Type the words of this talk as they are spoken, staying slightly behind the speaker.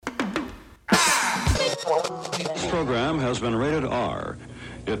This program has been rated R.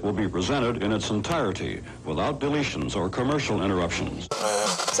 It will be presented in its entirety without deletions or commercial interruptions.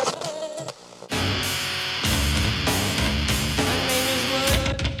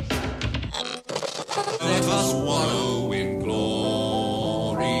 Let us wallow in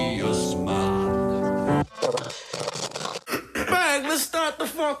glorious mud. Bang, let's start the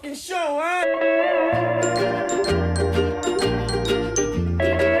fucking show, huh?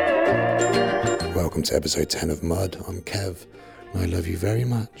 Welcome to episode 10 of Mud. I'm Kev, and I love you very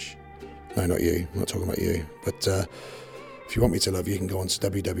much. No, not you. I'm not talking about you. But if you want me to love you, you can go on to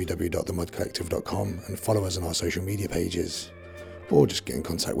www.themudcollective.com and follow us on our social media pages. Or just get in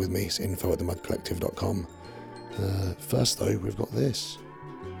contact with me. It's info@themudcollective.com. First, though, we've got this.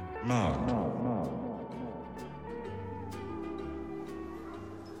 Mud.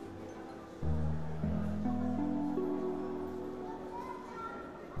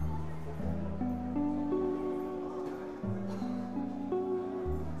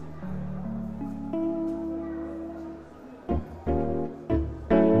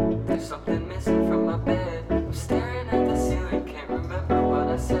 There's something missing from my bed. I'm staring at the ceiling, can't remember what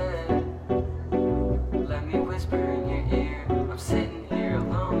I said. Let me whisper in your ear. I'm sitting here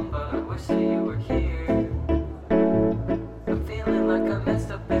alone, but I wish that you were here. I'm feeling like I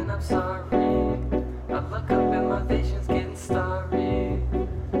messed up and I'm sorry. I look up and my vision's getting starry.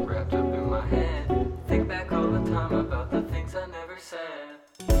 Wrapped up in my head, think back all the time about the things I never said.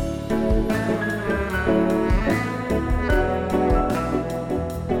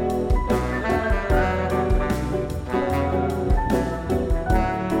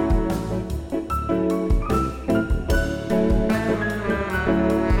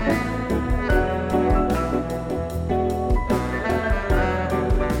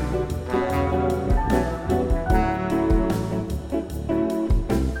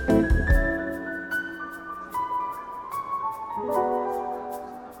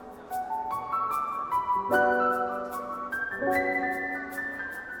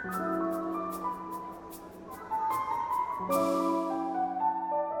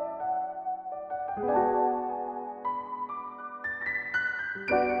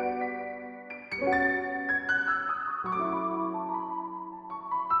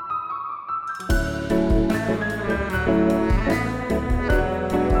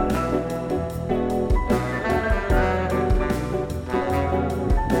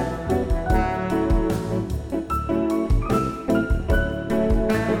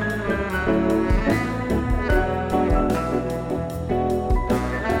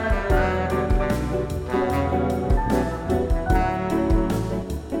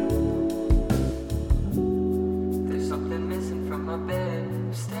 There's something missing from my bed.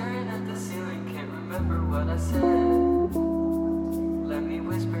 I'm staring at the ceiling, can't remember what I said. Let me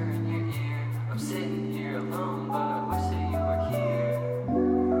whisper in your ear. I'm sitting here alone, but I wish that you were here.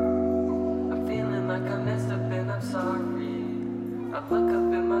 I'm feeling like I messed up and I'm sorry. I look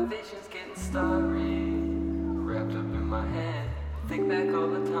up and my vision's getting starry. Wrapped up in my head, think back all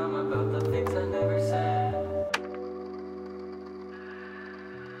the time about the things I never said.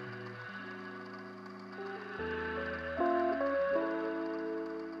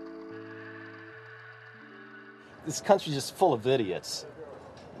 This country's just full of idiots.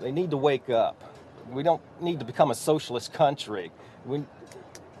 They need to wake up. We don't need to become a socialist country.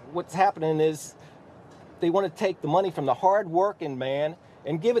 What's happening is they want to take the money from the hard-working man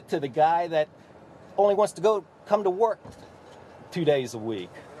and give it to the guy that only wants to come to work 2 days a week.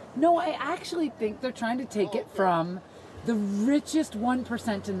 No, I actually think they're trying to take it from the richest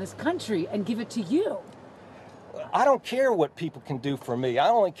 1% in this country and give it to you. I don't care what people can do for me. I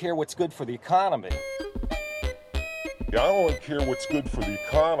only care what's good for the economy. Yeah, I only care what's good for the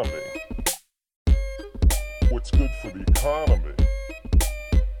economy. What's good for the economy.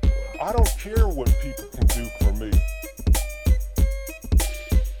 I don't care what people can do for me.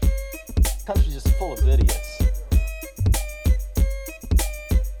 This country's just full of idiots.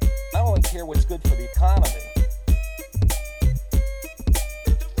 I only care what's good for the economy.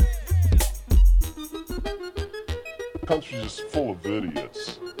 The country's just full of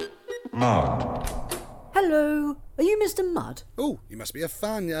idiots. Mud. Hello, are you Mr. Mudd? Oh, you must be a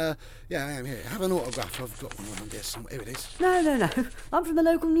fan. Yeah, I am here. Have an autograph. I've got one on there somewhere. Here it is. No. I'm from the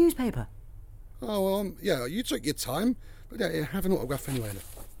local newspaper. Oh, well, yeah, you took your time. But yeah, have an autograph anyway.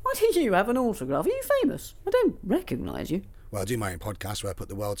 Why did you have an autograph? Are you famous? I don't recognise you. Well, I do my own podcast where I put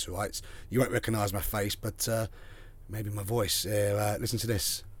the world to rights. You won't recognise my face, but maybe my voice. Listen to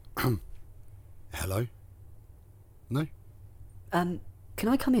this. Hello? No? Can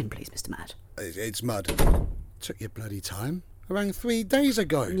I come in, please, Mr. Matt? It's Mud. Took your bloody time. rang 3 days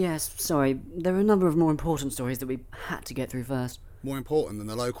ago. Yes, sorry. There are a number of more important stories that we had to get through first. More important than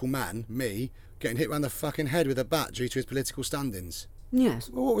the local man, me, getting hit round the fucking head with a bat due to his political standings. Yes.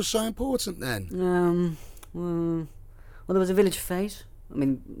 Well, what was so important then? Well, there was a village fete. I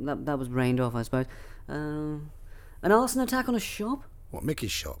mean, that was rained off, I suppose. An arson attack on a shop? What,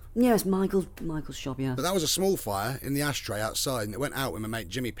 Mickey's shop? Yes, Michael's shop, yeah. But that was a small fire in the ashtray outside, and it went out when my mate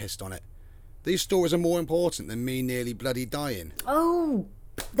Jimmy pissed on it. These stories are more important than me nearly bloody dying. Oh,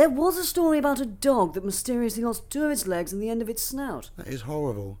 there was a story about a dog that mysteriously lost 2 of its legs and the end of its snout. That is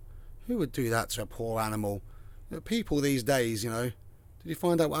horrible. Who would do that to a poor animal? People these days, you know. Did you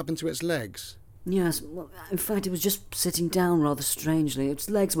find out what happened to its legs? Yes, well, in fact, it was just sitting down rather strangely. Its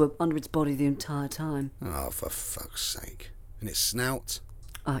legs were under its body the entire time. Oh, for fuck's sake. And its snout?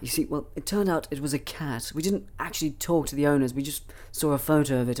 You see, well, it turned out it was a cat. We didn't actually talk to the owners. We just saw a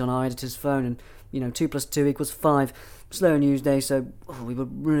photo of it on our editor's phone and, 2 + 2 = 5. Slow news day, so we were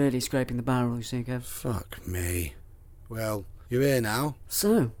really scraping the barrel, you see, Kev. Fuck me. Well, you're here now.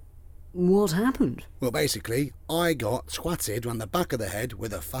 So, what happened? Well, basically, I got twatted round the back of the head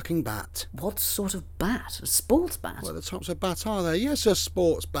with a fucking bat. What sort of bat? A sports bat? Well, the types of bat are there? Yes, a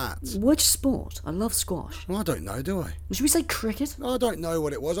sports bat. Which sport? I love squash. Well, I don't know, do I? Should we say cricket? I don't know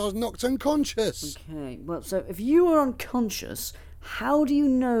what it was. I was knocked unconscious. Okay, well, so if you were unconscious, how do you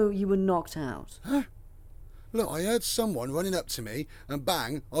know you were knocked out? Huh? Look, I heard someone running up to me, and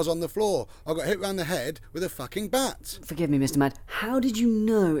bang, I was on the floor. I got hit round the head with a fucking bat. Forgive me, Mr. Mad. How did you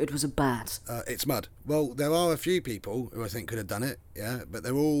know it was a bat? It's mud. Well, there are a few people who I think could have done it, yeah, but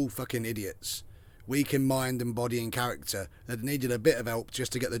they're all fucking idiots. Weak in mind and body and character. They'd needed a bit of help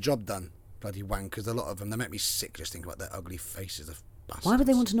just to get the job done. Bloody wankers, a lot of them. They make me sick just thinking about their ugly faces of bastards. Why would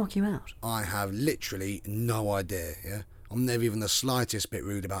they want to knock you out? I have literally no idea, yeah? I'm never even the slightest bit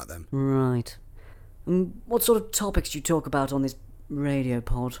rude about them. Right. And what sort of topics do you talk about on this radio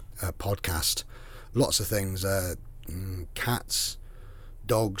pod? Podcast. Lots of things. Cats,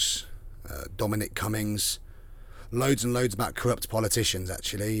 dogs, Dominic Cummings. Loads and loads about corrupt politicians,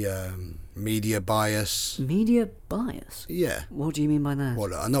 actually. Media bias. Media bias? Yeah. What do you mean by that? Well,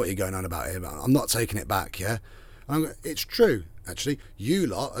 look, I know what you're going on about here, but I'm not taking it back, yeah? It's true, actually. You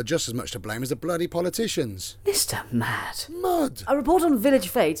lot are just as much to blame as the bloody politicians. Mr. Mad. Mud. A report on village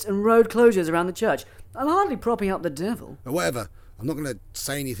fates and road closures around the church. I'm hardly propping up the devil. Or whatever. I'm not going to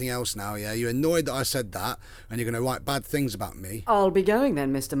say anything else now, yeah? You're annoyed that I said that, and you're going to write bad things about me. I'll be going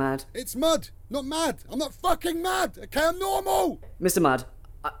then, Mr. Mad. It's Mud, not mad. I'm not fucking mad, okay? I'm normal. Mr. Mad,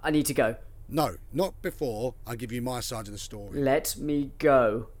 I need to go. No, not before I give you my side of the story. Let me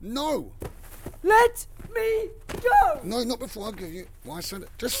go. No. Let me go! No, not before I give you my side.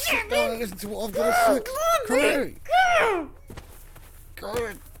 Just sit down and listen to what I've got to say. Come here. Go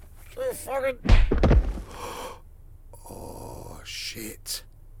on. Fucking... Oh, shit.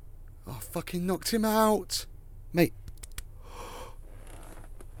 I fucking knocked him out. Mate.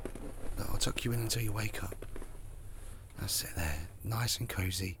 Look, I'll tuck you in until you wake up. That's it there. Nice and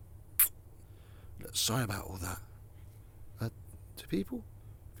cosy. Look, sorry about all that. Do people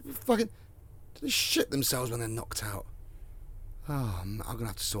fucking... Do they shit themselves when they're knocked out? Oh, I'm going to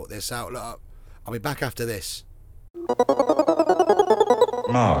have to sort this out. Look, I'll be back after this.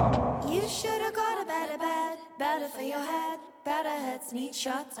 Mud. You should have got a better bed, better for your head, better heads need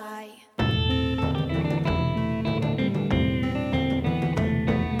shut eye.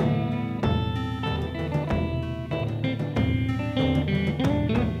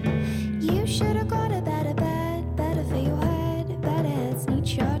 You should have got a better bed, better for your head, better heads need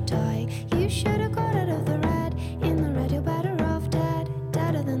shut eye. You should have got out of the red, in the red you're better off dead,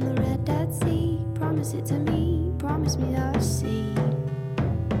 deader than the Red Dead Sea. Promise it to me, promise me I'll see.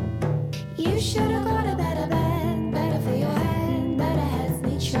 You should have got a better bed, better for your head, better heads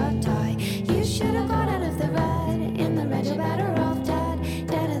need shut eye. You should have got it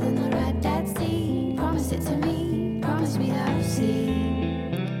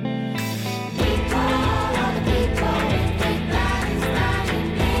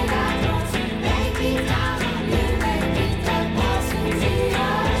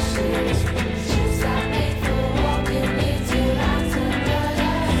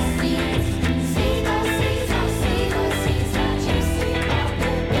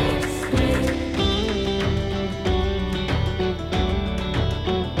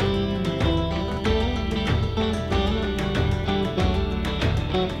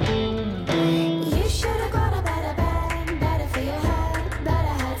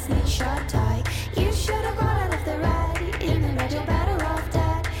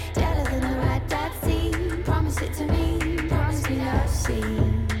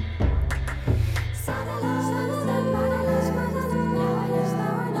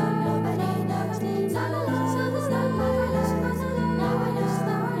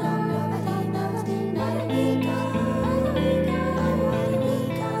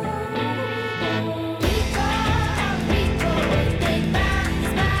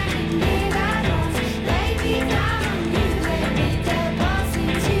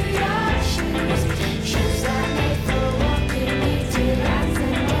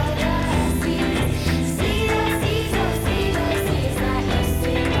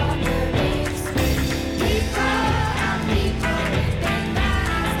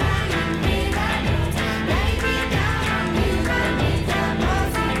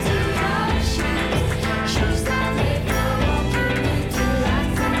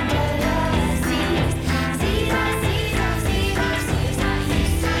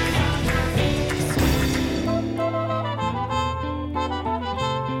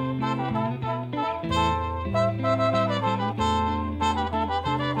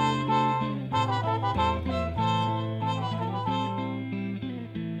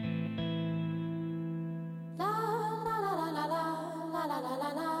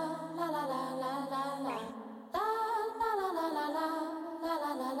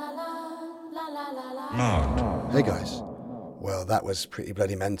Mud. Hey guys. Well, that was pretty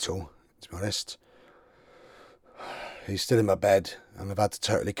bloody mental, to be honest. He's still in my bed, and I've had to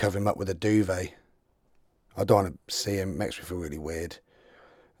totally cover him up with a duvet. I don't want to see him, it makes me feel really weird.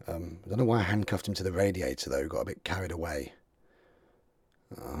 I don't know why I handcuffed him to the radiator though, got a bit carried away.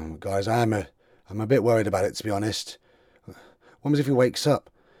 Guys, I'm a bit worried about it, to be honest. What happens if he wakes up?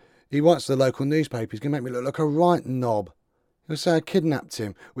 He writes to the local newspaper, he's going to make me look like a right knob. He'll say I kidnapped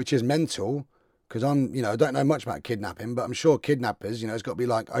him, which is mental, because I don't know much about kidnapping, but I'm sure kidnappers, it's got to be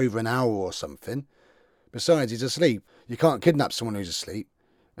like over an hour or something. Besides, he's asleep. You can't kidnap someone who's asleep.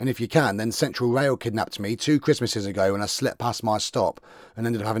 And if you can, then Central Rail kidnapped me 2 Christmases ago when I slept past my stop and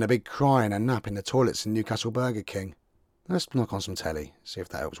ended up having a big cry and a nap in the toilets in Newcastle Burger King. Let's knock on some telly, see if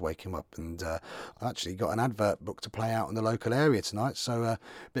that helps wake him up. And I actually got an advert booked to play out in the local area tonight, so a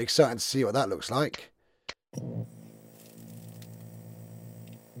bit excited to see what that looks like. I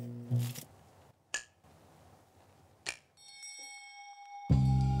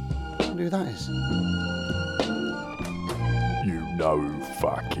wonder who that is. You know who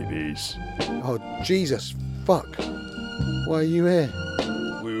fuck it is. Oh, Jesus, fuck. Why are you here?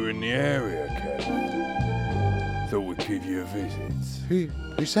 We were in the area, Kev. Thought we'd give you a visit.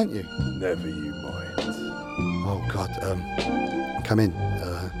 Who sent you? Never you mind. Oh, God, come in. Do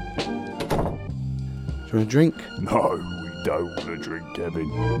you want a drink? No, we don't want to drink, Kevin.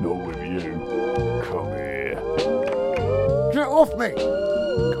 Not with you. Come here. Get off me!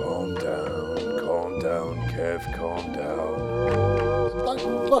 Calm down, Kev, calm down. Don't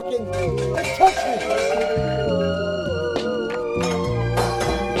fucking touch me!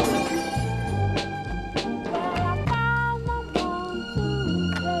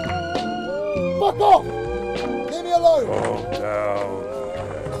 Fuck off! Leave me alone! Calm down.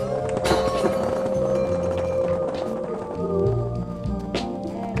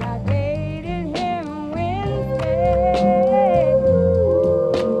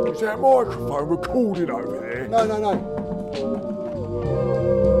 Is that microphone recording over there? No.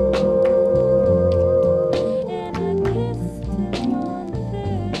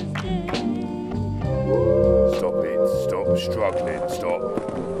 Stop it. Stop struggling. Stop.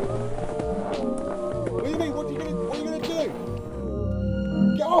 What do you mean? What are you gonna do?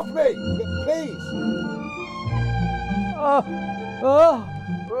 Get off me! Please!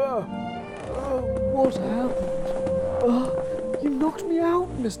 What happened? You knocked me out,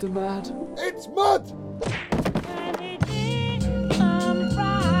 Mr. Mad. It's mud!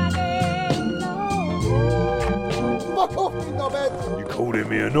 Fuck off, you knobhead! You calling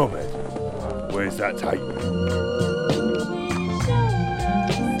me a knobhead? Where's that tape?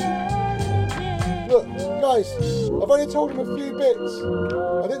 Look, guys, I've only told him a few bits.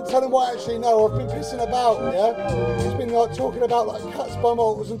 I didn't tell him what I actually know. I've been pissing about, yeah? He's been like talking about like Cuts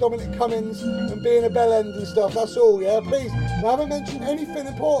Bumholtz and Dominic Cummings and being a bell end and stuff, that's all, yeah? Please. And I haven't mentioned anything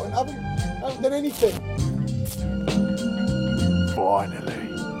important. I haven't done anything. Finally.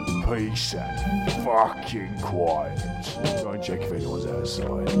 Peace and fucking quiet. Go and check if anyone's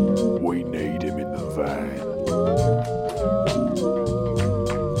outside. We need him in the van.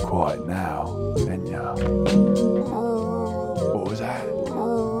 Quiet now, ain't ya? What was that?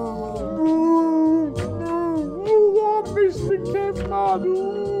 Mr. Kev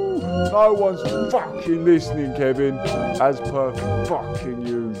Muddle. No one's fucking listening, Kevin, as per fucking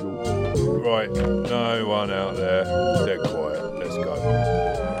usual. Right, no one out there. Dead quiet. Let's go.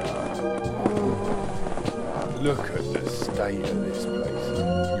 Look at the state of this place.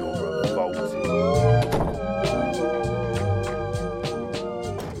 You're revolting.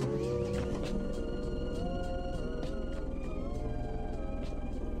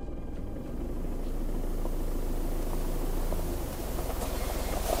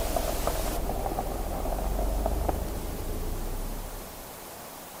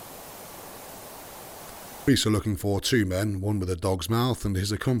 Police are looking for 2 men, one with a dog's mouth, and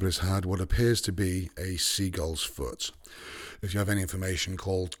his accomplice had what appears to be a seagull's foot. If you have any information,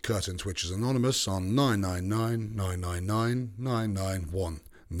 call Curtain Twitchers Anonymous on 999 999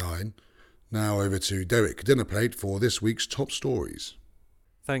 9919. Now over to Derek Dinnerplate for this week's top stories.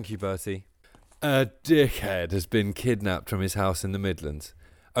 Thank you, Bertie. A dickhead has been kidnapped from his house in the Midlands,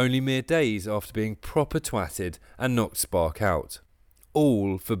 only mere days after being proper twatted and knocked spark out.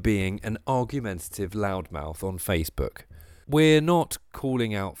 All for being an argumentative loudmouth on Facebook. We're not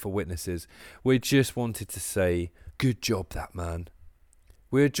calling out for witnesses, we just wanted to say, good job that man.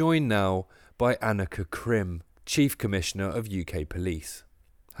 We're joined now by Annika Krim, Chief Commissioner of UK Police.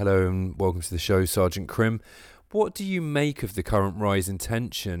 Hello and welcome to the show, Sergeant Krim. What do you make of the current rise in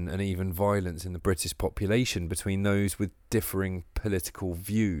tension and even violence in the British population between those with differing political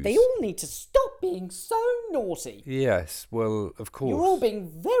views? They all need to stop being so naughty. Yes, well, of course. You're all being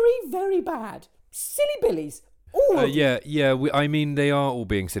very, very bad. Silly billies. All of you. Yeah. I mean, they are all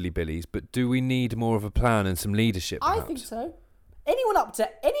being silly billies, but do we need more of a plan and some leadership, perhaps? I think so. Anyone up to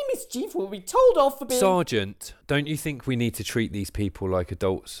any mischief will be told off for being... Sergeant, don't you think we need to treat these people like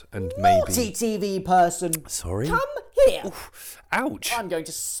adults and Naughty maybe... TV person. Sorry? Come here. Oof, ouch. I'm going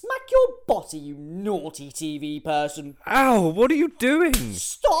to smack your body, you naughty TV person. Ow, what are you doing?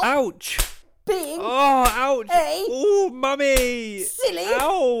 Stop. Ouch. Being... Oh, ouch. Hey. Oh, mummy. Silly.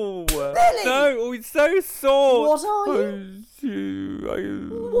 Ow. Billy. No, oh, it's so sore. What are What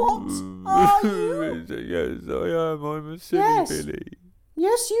are you? Yes, I am. I'm a silly Yes. Billy.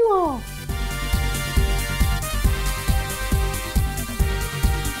 Yes, you are.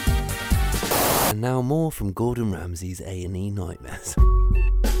 And now more from Gordon Ramsay's A&E Nightmares.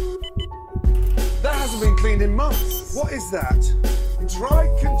 That hasn't been cleaned in months. What is that? Dry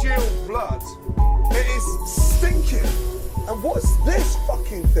congealed blood. It is stinking. And what's this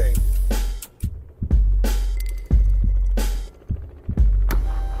fucking thing?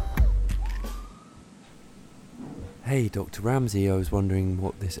 Hey, Dr. Ramsay, I was wondering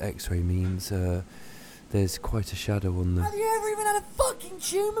what this X-ray means. There's quite a shadow on the... Have you ever even had a fucking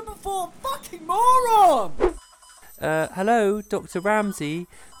tumour before? Fucking moron! Hello, Dr. Ramsay.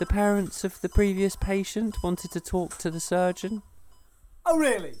 The parents of the previous patient wanted to talk to the surgeon. Oh,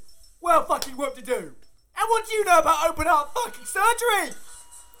 really? Well, fucking whoop-de-doo. And what do you know about open heart fucking surgery?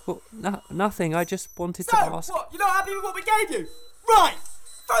 Well, nothing. I just wanted So, to ask... what? You're not happy with what we gave you? Right!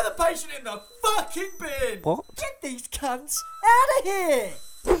 Throw the patient in the fucking bin! What? Get these cunts out of here!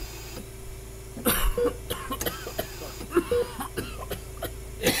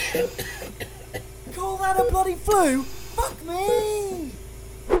 Call that a bloody flu? Fuck me!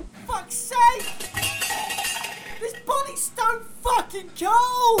 Fuck's sake! This body's stone fucking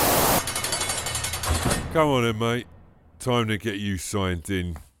cold! Come on then, mate. Time to get you signed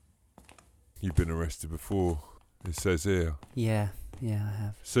in. You've been arrested before, it says here. Yeah, I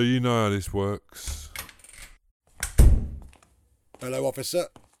have. So you know how this works. Hello, officer.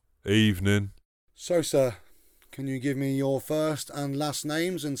 Evening. So, sir, can you give me your first and last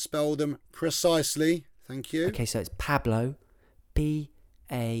names and spell them precisely? Thank you. Okay, so it's Pablo.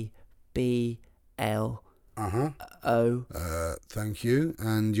 P-A-B-L-O. Thank you.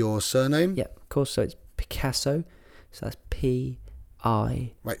 And your surname? Yep, of course, so it's Picasso. So that's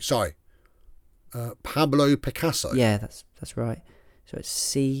P-I... Wait, sorry. Pablo Picasso? Yeah, that's right. So it's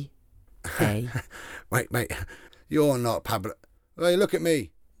C-A... Wait, mate. You're not Pablo... Hey, look at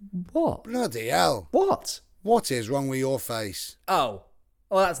me. What? Bloody hell. What? What is wrong with your face? Oh.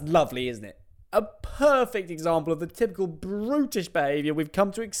 Well, that's lovely, isn't it? A perfect example of the typical brutish behaviour we've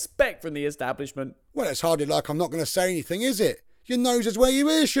come to expect from the establishment. Well, it's hardly like I'm not going to say anything, is it? Your nose is where your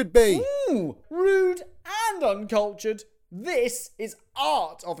ears should be. Ooh, rude and uncultured. This is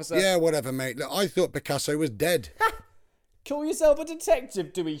art, officer. Yeah, whatever, mate. Look, I thought Picasso was dead. Call yourself a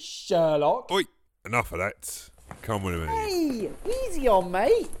detective, do we, Sherlock? Oi, enough of that. Come with me. Hey, easy on,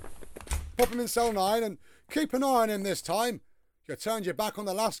 mate. Pop him in cell 9 and keep an eye on him this time. You turned your back on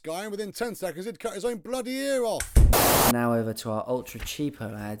the last guy and within 10 seconds he'd cut his own bloody ear off. Now over to our ultra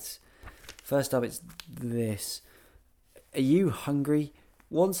cheapo ads. First up, it's this. Are you hungry?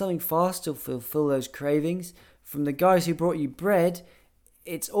 Want something fast to fulfill those cravings? From the guys who brought you bread,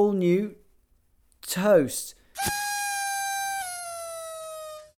 it's all new toast.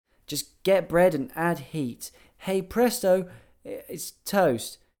 Just get bread and add heat. Hey presto, it's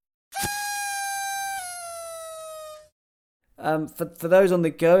toast. For those on the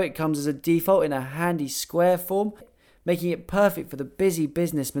go, it comes as a default in a handy square form, making it perfect for the busy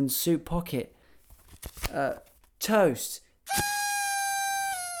businessman's suit pocket. Toast.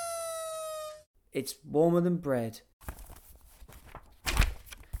 It's warmer than bread.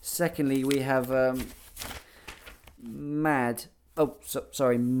 Secondly, we have mud.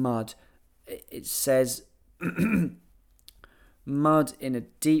 It says mud in a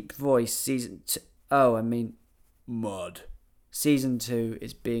deep voice. Mud. Season 2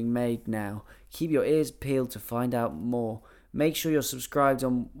 is being made now. Keep your ears peeled to find out more. Make sure you're subscribed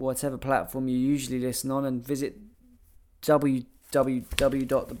on whatever platform you usually listen on and visit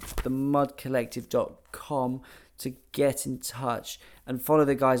www.themudcollective.com to get in touch and follow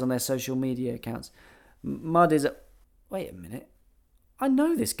the guys on their social media accounts. Mud is a... Wait a minute. I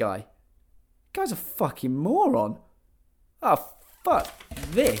know this guy. Guy's a fucking moron. Oh, fuck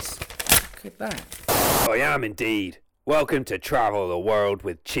this. Look at that. I am indeed. Welcome to Travel the World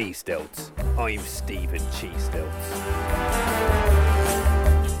with Cheese Stilts. I'm Stephen Cheese Stilts.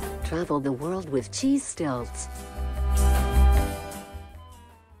 Travel the world with Cheese Stilts.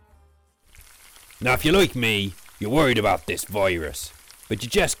 Now, if you're like me, you're worried about this virus, but you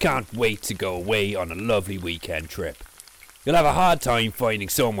just can't wait to go away on a lovely weekend trip. You'll have a hard time finding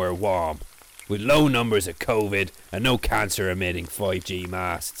somewhere warm, with low numbers of COVID and no cancer-emitting 5G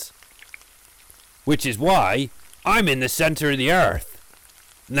masts. Which is why I'm in the centre of the Earth.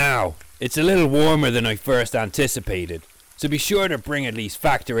 Now, it's a little warmer than I first anticipated, so be sure to bring at least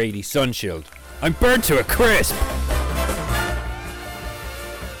Factor 80 Sunshield. I'm burnt to a crisp!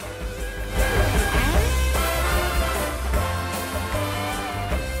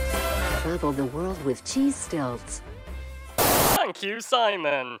 Travel the world with cheese stilts. Thank you,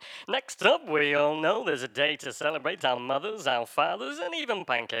 Simon. Next up, we all know there's a day to celebrate our mothers, our fathers, and even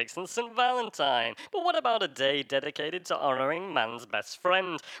pancakes and St. Valentine. But what about a day dedicated to honouring man's best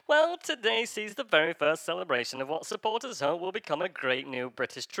friend? Well, today sees the very first celebration of what supporters hope will become a great new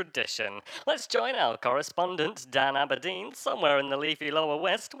British tradition. Let's join our correspondent, Dan Aberdeen, somewhere in the leafy lower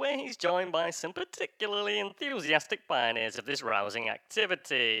west, where he's joined by some particularly enthusiastic pioneers of this rousing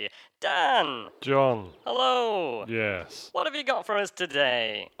activity. Dan! John. Hello! Yes. What have you got for us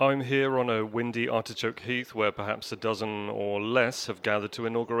today? I'm here on a windy artichoke heath where perhaps a dozen or less have gathered to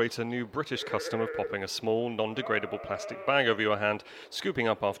inaugurate a new British custom of popping a small, non-degradable plastic bag over your hand, scooping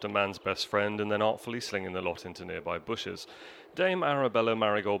up after man's best friend, and then artfully slinging the lot into nearby bushes. Dame Arabella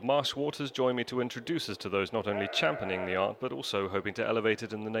Marigold Marshwaters join me to introduce us to those not only championing the art, but also hoping to elevate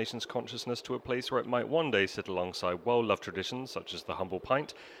it in the nation's consciousness to a place where it might one day sit alongside well-loved traditions such as the humble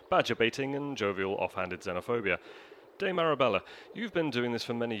pint, badger baiting, and jovial off-handed xenophobia. Dame Arabella, you've been doing this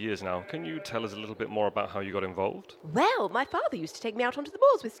for many years now. Can you tell us a little bit more about how you got involved? Well, my father used to take me out onto the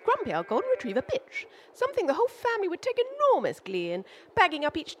moors with Scrumpy, our golden retriever bitch. Something the whole family would take enormous glee in, bagging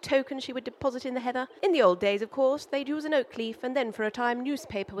up each token she would deposit in the heather. In the old days, of course, they'd use an oak leaf, and then for a time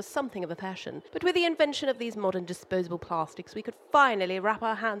newspaper was something of a fashion. But with the invention of these modern disposable plastics, we could finally wrap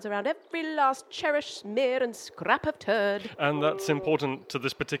our hands around every last cherished smear and scrap of turd. And that's important to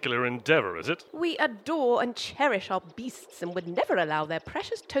this particular endeavour, is it? We adore and cherish our beasts and would never allow their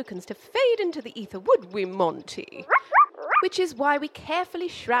precious tokens to fade into the ether, would we, Monty? Which is why we carefully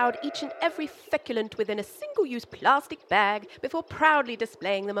shroud each and every feculent within a single-use plastic bag before proudly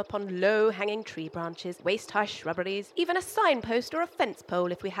displaying them upon low-hanging tree branches, waist-high shrubberies, even a signpost or a fence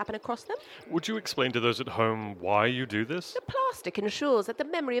pole if we happen across them. Would you explain to those at home why you do this? The plastic ensures that the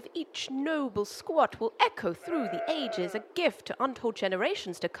memory of each noble squat will echo through the ages, a gift to untold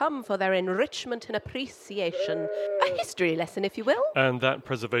generations to come for their enrichment and appreciation. A history lesson, if you will. And that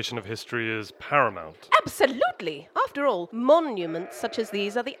preservation of history is paramount. Absolutely. After all, monuments such as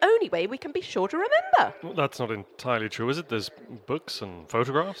these are the only way we can be sure to remember. Well, that's not entirely true, is it? There's books and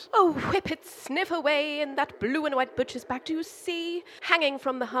photographs. Oh, whippet, sniff away in that blue and white butcher's back, do you see? Hanging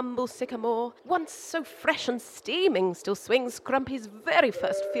from the humble sycamore, once so fresh and steaming, still swings Scrumpy's very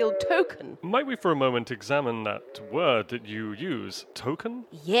first field token. Might we for a moment examine that word that you use, token?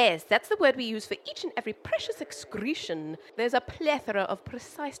 Yes, that's the word we use for each and every precious excretion. There's a plethora of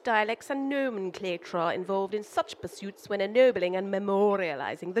precise dialects and nomenclature involved in such pursuits when ennobling and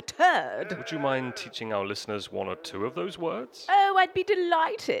memorializing the turd. Would you mind teaching our listeners one or two of those words? Oh, I'd be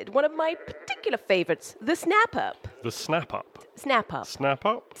delighted. One of my particular favorites, the snap-up. The snap-up. Snap-up.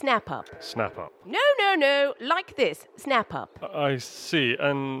 Snap-up? Snap-up. Snap-up. No, like this, snap-up. I see.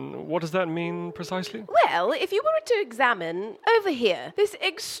 And what does that mean precisely? Well, if you were to examine over here, this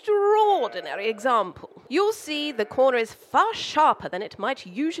extraordinary example, you'll see the corner is far sharper than it might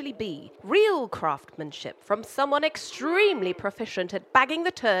usually be. Real craftsmanship from someone extremely proficient at bagging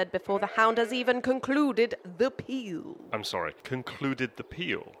the turd before the hound has even concluded the peel. I'm sorry, concluded the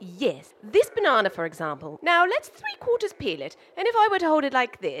peel? Yes, this banana, for example. Now, let's 3/4 peel it, and if I were to hold it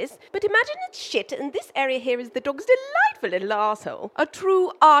like this, but imagine it's shit, and this area here is the dog's delightful little arsehole. A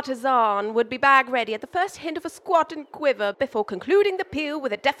true artisan would be bag ready at the first hint of a squat and quiver before concluding the peel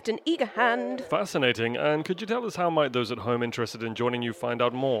with a deft and eager hand. Fascinating. And could you tell us how might those at home interested in joining you find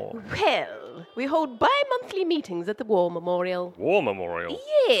out more? Well, we hold bi-monthly meetings at the War Memorial. War Memorial?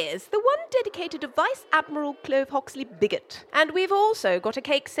 Yes, the one dedicated to Vice Admiral Clove Hawksley Bigot. And we've also got a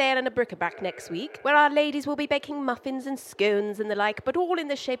cake sale and a bric-a-brac next week, where our ladies will be baking muffins and scones and the like, but all in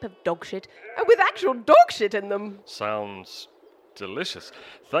the shape of dog shit, and with actual dog shit in them. Sounds delicious.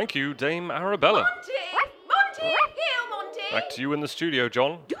 Thank you, Dame Arabella. Monty! Here, Monty! Back to you in the studio,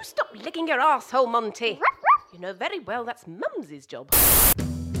 John. Do stop licking your arsehole, Monty. You know very well that's Mumsy's job.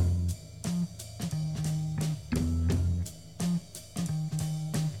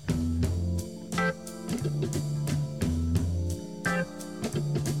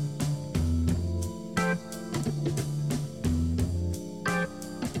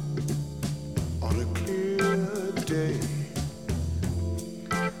 On a clear day,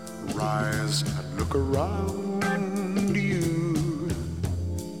 rise at Look around you,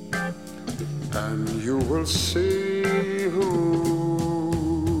 and you will see who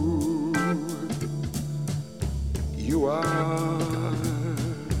you are.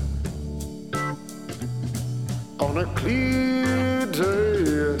 On a clear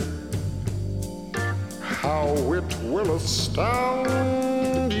day, how it will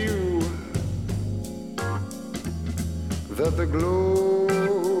astound you that the glow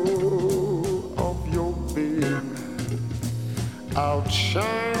of your being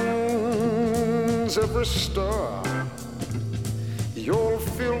outshines every star. You'll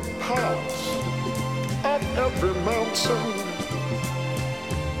feel parts of every mountain,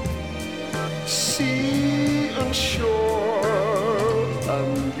 sea and shore,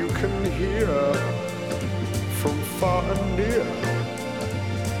 and you can hear from far and near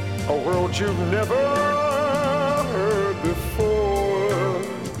a world you've never heard before.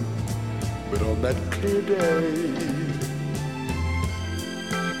 But on that clear day,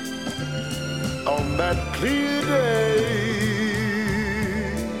 on that clear day,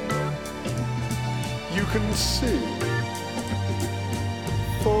 you can see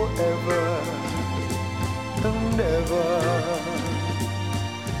forever and ever,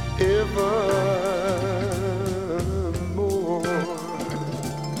 evermore.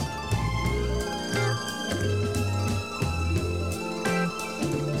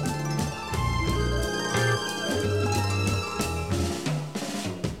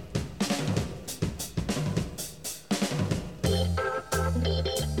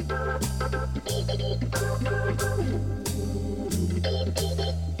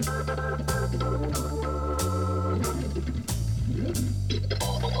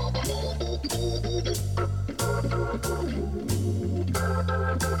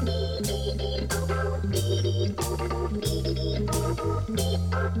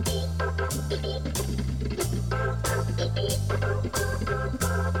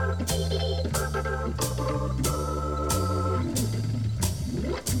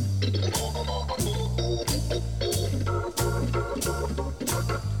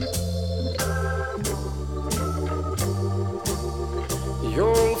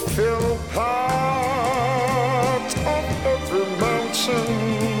 You'll feel part of every mountain,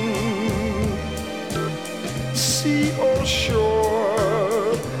 sea or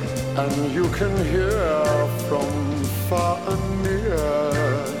shore, and you can hear from far and near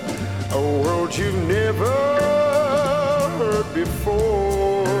a world you've never heard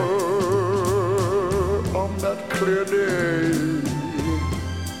before. On that clear day,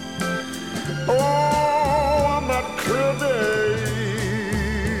 oh, on that clear day,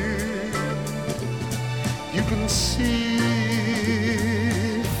 you can see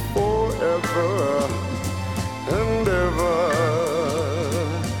forever and ever,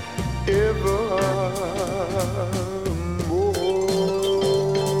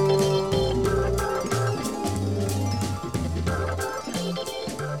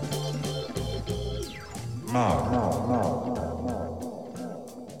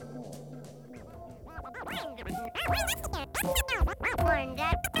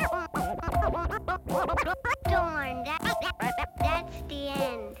 That's the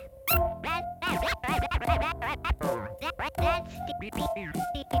end. That's the end.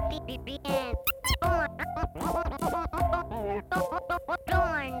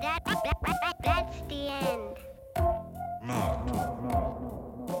 Dorn, that's the end.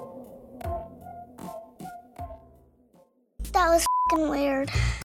 That was f***ing weird.